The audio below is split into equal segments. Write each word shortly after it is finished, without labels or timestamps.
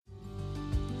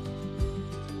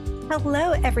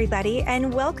Hello, everybody,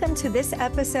 and welcome to this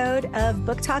episode of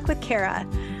Book Talk with Kara.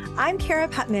 I'm Kara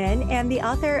Putman and the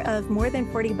author of more than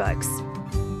 40 books.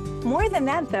 More than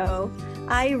that, though,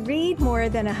 I read more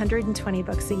than 120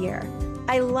 books a year.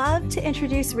 I love to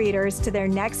introduce readers to their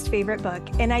next favorite book,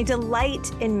 and I delight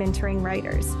in mentoring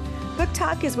writers. Book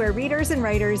Talk is where readers and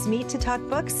writers meet to talk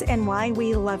books and why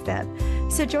we love them.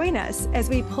 So join us as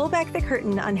we pull back the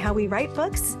curtain on how we write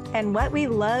books and what we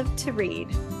love to read.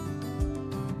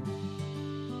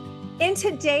 In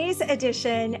today's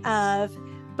edition of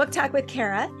Book Talk with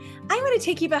Kara, I want to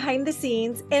take you behind the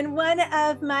scenes in one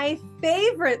of my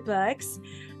favorite books,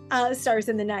 Stars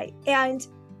in the Night. And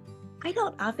I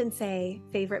don't often say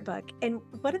favorite book. And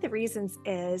one of the reasons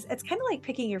is it's kind of like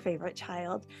picking your favorite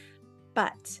child.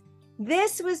 But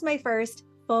this was my first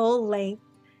full-length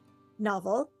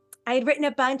novel. I had written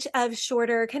a bunch of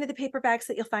shorter, kind of the paperbacks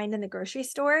that you'll find in the grocery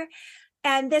store.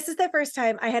 And this is the first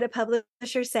time I had a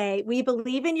publisher say, we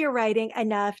believe in your writing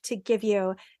enough to give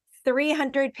you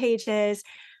 300 pages,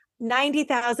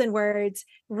 90,000 words,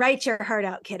 write your heart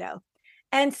out, kiddo.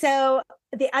 And so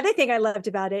the other thing I loved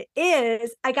about it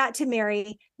is I got to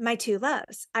marry my two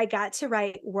loves. I got to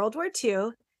write World War II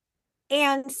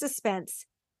and suspense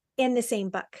in the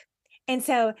same book. And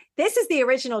so this is the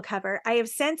original cover. I have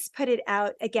since put it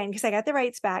out again because I got the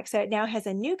rights back. So it now has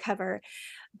a new cover.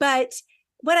 But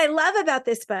what I love about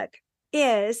this book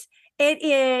is it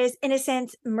is, in a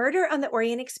sense, Murder on the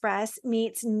Orient Express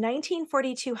meets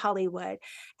 1942 Hollywood,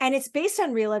 and it's based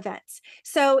on real events.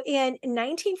 So in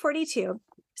 1942,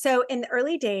 so in the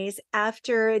early days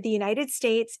after the United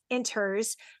States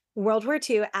enters World War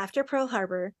II after Pearl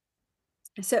Harbor,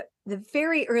 so the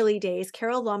very early days,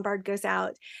 Carol Lombard goes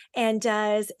out and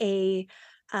does a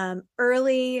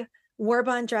early war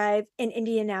bond drive in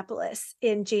Indianapolis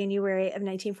in January of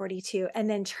 1942, and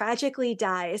then tragically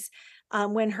dies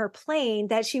when her plane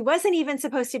that she wasn't even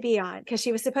supposed to be on, because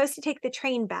she was supposed to take the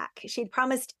train back. She'd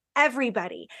promised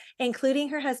everybody, including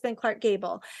her husband, Clark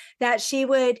Gable, that she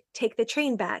would take the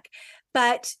train back.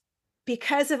 But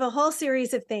because of a whole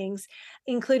series of things,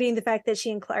 including the fact that she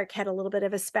and Clark had a little bit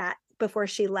of a spat before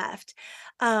she left,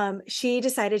 she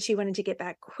decided she wanted to get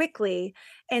back quickly.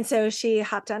 And so she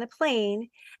hopped on a plane.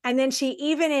 And then she,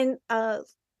 even in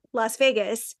Las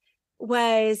Vegas,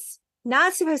 was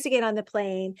not supposed to get on the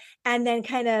plane. And then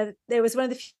there was one of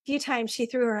the few times she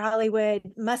threw her Hollywood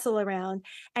muscle around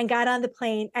and got on the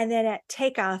plane. And then at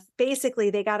takeoff, basically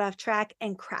they got off track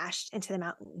and crashed into the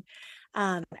mountain.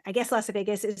 I guess Las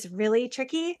Vegas is really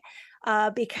tricky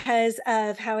because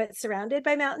of how it's surrounded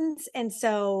by mountains. And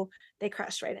so they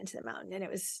crashed right into the mountain and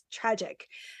it was tragic.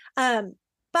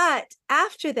 But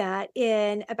after that,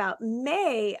 in about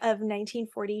May of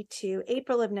 1942,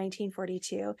 April of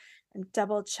 1942, I'm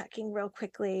double checking real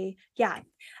quickly. Yeah.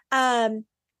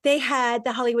 They had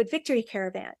the Hollywood Victory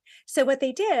Caravan. So what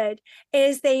they did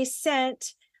is they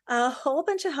sent a whole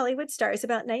bunch of Hollywood stars,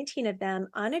 about 19 of them,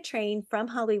 on a train from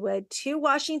Hollywood to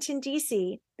Washington,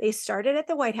 D.C. They started at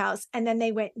the White House and then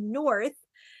they went north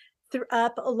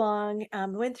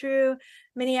went through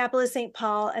Minneapolis, St.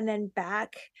 Paul, and then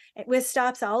back with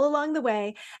stops all along the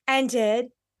way, and did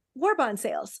war bond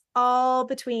sales all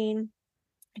between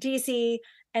DC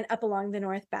and up along the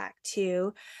north back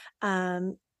to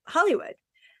Hollywood.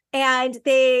 And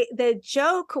the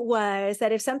joke was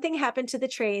that if something happened to the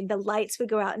train, the lights would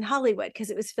go out in Hollywood because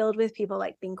it was filled with people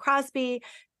like Bing Crosby,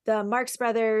 the Marx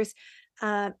Brothers,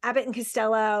 Abbott and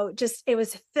Costello. Just, it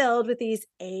was filled with these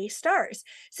A stars.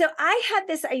 So I had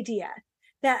this idea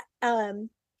that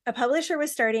a publisher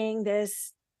was starting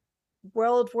this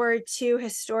World War II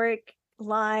historic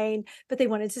line, but they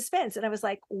wanted suspense. And I was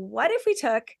like, what if we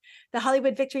took the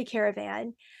Hollywood Victory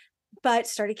Caravan, but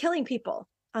started killing people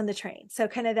on the train? So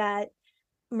kind of that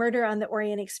Murder on the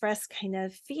Orient Express kind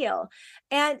of feel.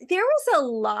 And there was a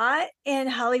lot in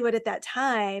Hollywood at that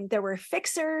time. There were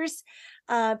fixers,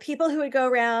 people who would go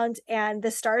around and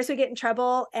the stars would get in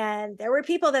trouble. And there were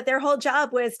people that their whole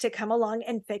job was to come along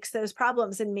and fix those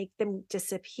problems and make them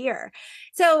disappear.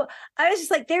 So I was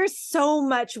just like, there's so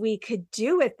much we could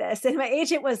do with this. And my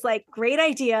agent was like, great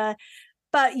idea,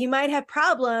 but you might have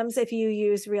problems if you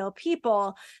use real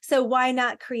people. So why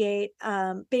not create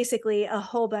basically a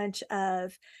whole bunch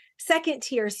of second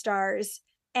tier stars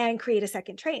and create a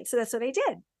second train? So that's what I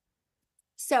did.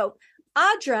 So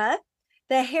Audra,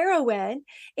 the heroine,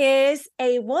 is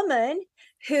a woman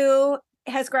who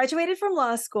has graduated from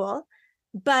law school,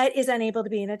 but is unable to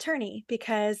be an attorney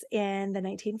because in the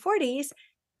 1940s,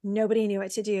 nobody knew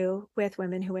what to do with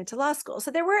women who went to law school.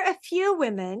 So there were a few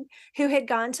women who had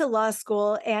gone to law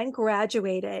school and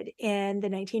graduated in the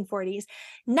 1940s,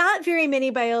 not very many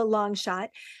by a long shot.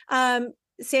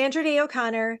 Sandra Day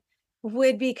O'Connor,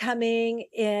 would be coming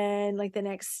in like the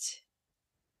next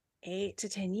 8 to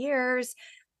 10 years.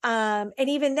 And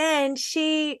even then,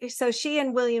 she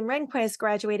and William Rehnquist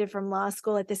graduated from law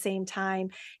school at the same time.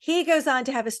 He goes on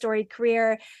to have a storied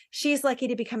career. She's lucky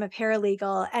to become a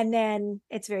paralegal. And then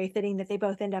it's very fitting that they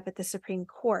both end up at the Supreme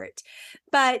Court,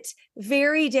 but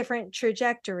very different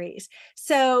trajectories.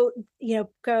 So,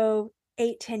 go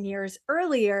 8, 10 years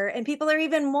earlier, and people are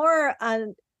even more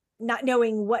not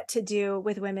knowing what to do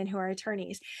with women who are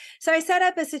attorneys. So I set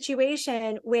up a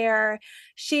situation where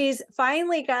she's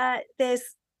finally got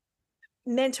this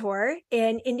mentor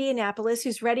in Indianapolis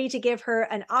who's ready to give her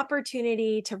an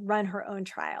opportunity to run her own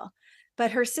trial. But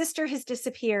her sister has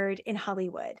disappeared in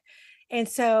Hollywood. And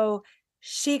so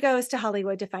she goes to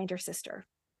Hollywood to find her sister.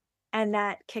 And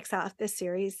that kicks off this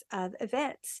series of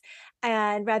events.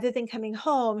 And rather than coming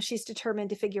home, she's determined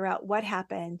to figure out what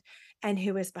happened and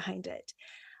who is behind it.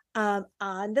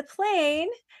 On the plane,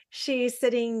 she's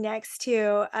sitting next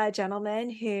to a gentleman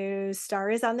whose star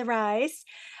is on the rise.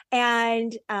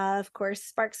 And of course,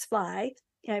 sparks fly,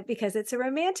 because it's a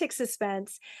romantic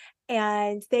suspense.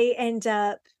 And they end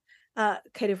up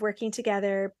kind of working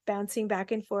together, bouncing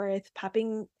back and forth,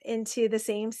 popping into the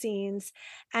same scenes,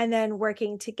 and then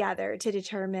working together to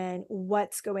determine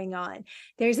what's going on.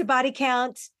 There's a body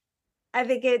count. I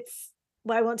think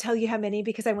well, I won't tell you how many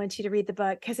because I want you to read the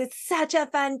book because it's such a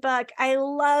fun book. I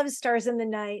love Stars in the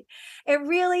Night. It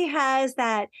really has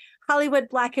that Hollywood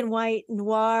black and white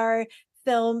noir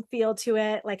film feel to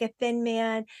it, like a Thin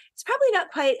Man. It's probably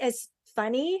not quite as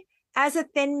funny as a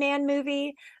Thin Man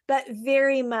movie, but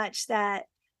very much that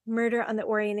Murder on the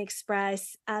Orient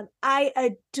Express. I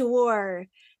adore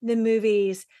the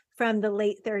movies from the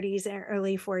late 30s and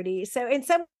early 40s. So in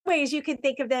some ways, you can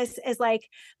think of this as like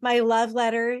my love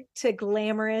letter to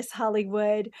glamorous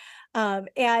Hollywood,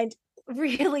 and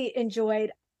really enjoyed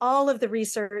all of the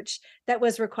research that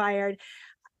was required.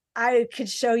 I could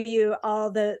show you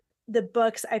all the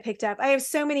books I picked up. I have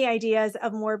so many ideas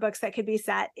of more books that could be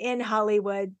set in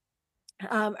Hollywood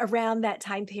around that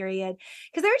time period,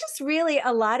 because there are just really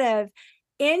a lot of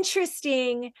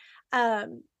interesting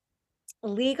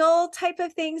legal type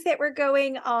of things that were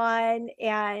going on,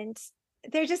 and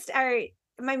there just are,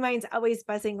 my mind's always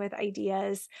buzzing with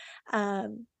ideas,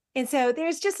 and so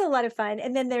there's just a lot of fun.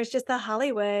 And then there's just the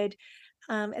Hollywood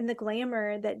and the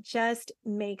glamour that just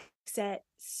makes it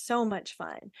so much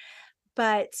fun.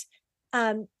 But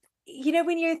when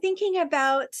you're thinking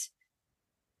about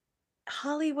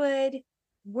Hollywood,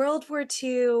 World War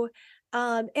II,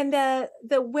 and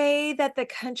the way that the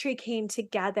country came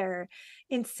together.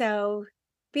 And so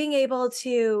being able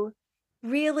to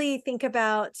really think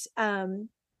about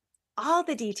all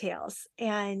the details.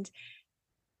 And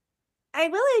I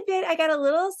will admit, I got a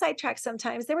little sidetracked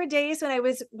sometimes. There were days when I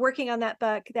was working on that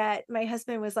book that my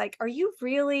husband was like, "Are you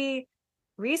really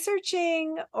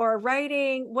researching or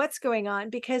writing? What's going on?"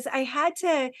 Because I had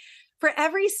to, for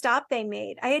every stop they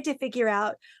made, I had to figure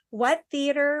out what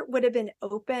theater would have been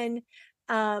open.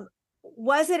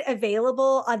 Was it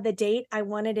available on the date I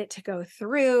wanted it to go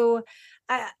through?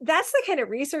 That's the kind of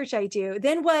research I do.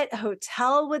 Then what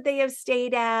hotel would they have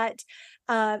stayed at?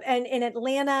 And in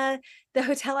Atlanta, the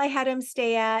hotel I had him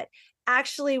stay at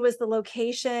actually was the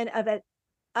location of it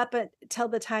up until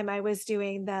the time I was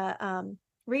doing the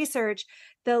research,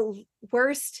 the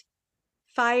worst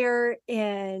fire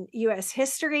in US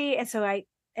history. And so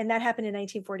and that happened in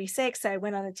 1946. So I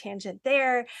went on a tangent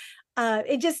there.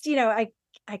 It just,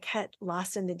 I got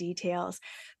lost in the details.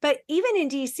 But even in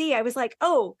DC, I was like,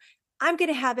 oh, I'm going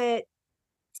to have it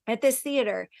at this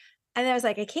theater. And I was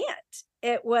like, I can't.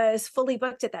 It was fully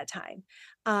booked at that time.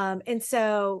 And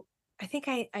so I think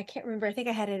I can't remember. I think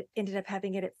ended up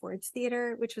having it at Ford's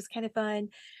Theater, which was kind of fun.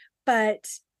 But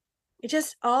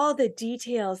just all the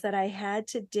details that I had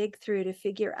to dig through to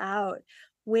figure out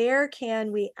where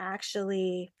can we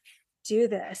actually do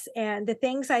this, and the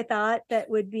things I thought that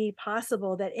would be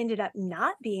possible that ended up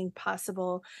not being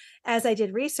possible as I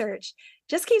did research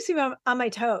just keeps me on my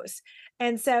toes.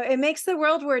 And so it makes the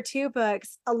World War II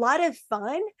books a lot of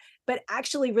fun, but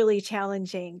actually really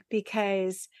challenging,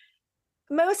 because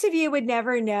most of you would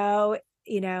never know,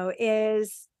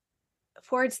 is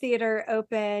Ford's Theater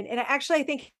open? And I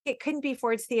think it couldn't be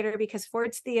Ford's Theater because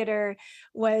Ford's Theater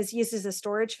was used as a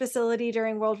storage facility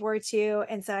during World War II.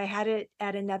 And so I had it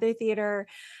at another theater.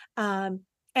 And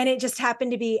it just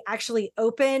happened to be actually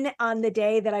open on the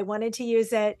day that I wanted to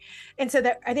use it. And so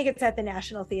that I think it's at the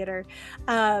National Theater.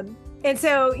 And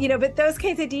so, but those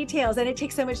kinds of details, and it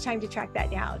takes so much time to track that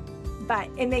down, but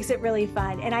it makes it really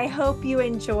fun. And I hope you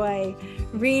enjoy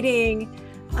reading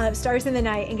Stars in the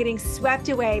Night and getting swept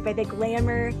away by the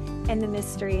glamour and the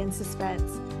mystery and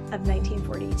suspense of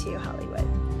 1942 Hollywood.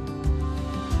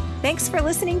 Thanks for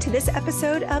listening to this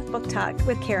episode of Book Talk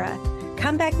with Kara.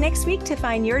 Come back next week to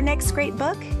find your next great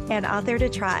book and author to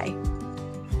try.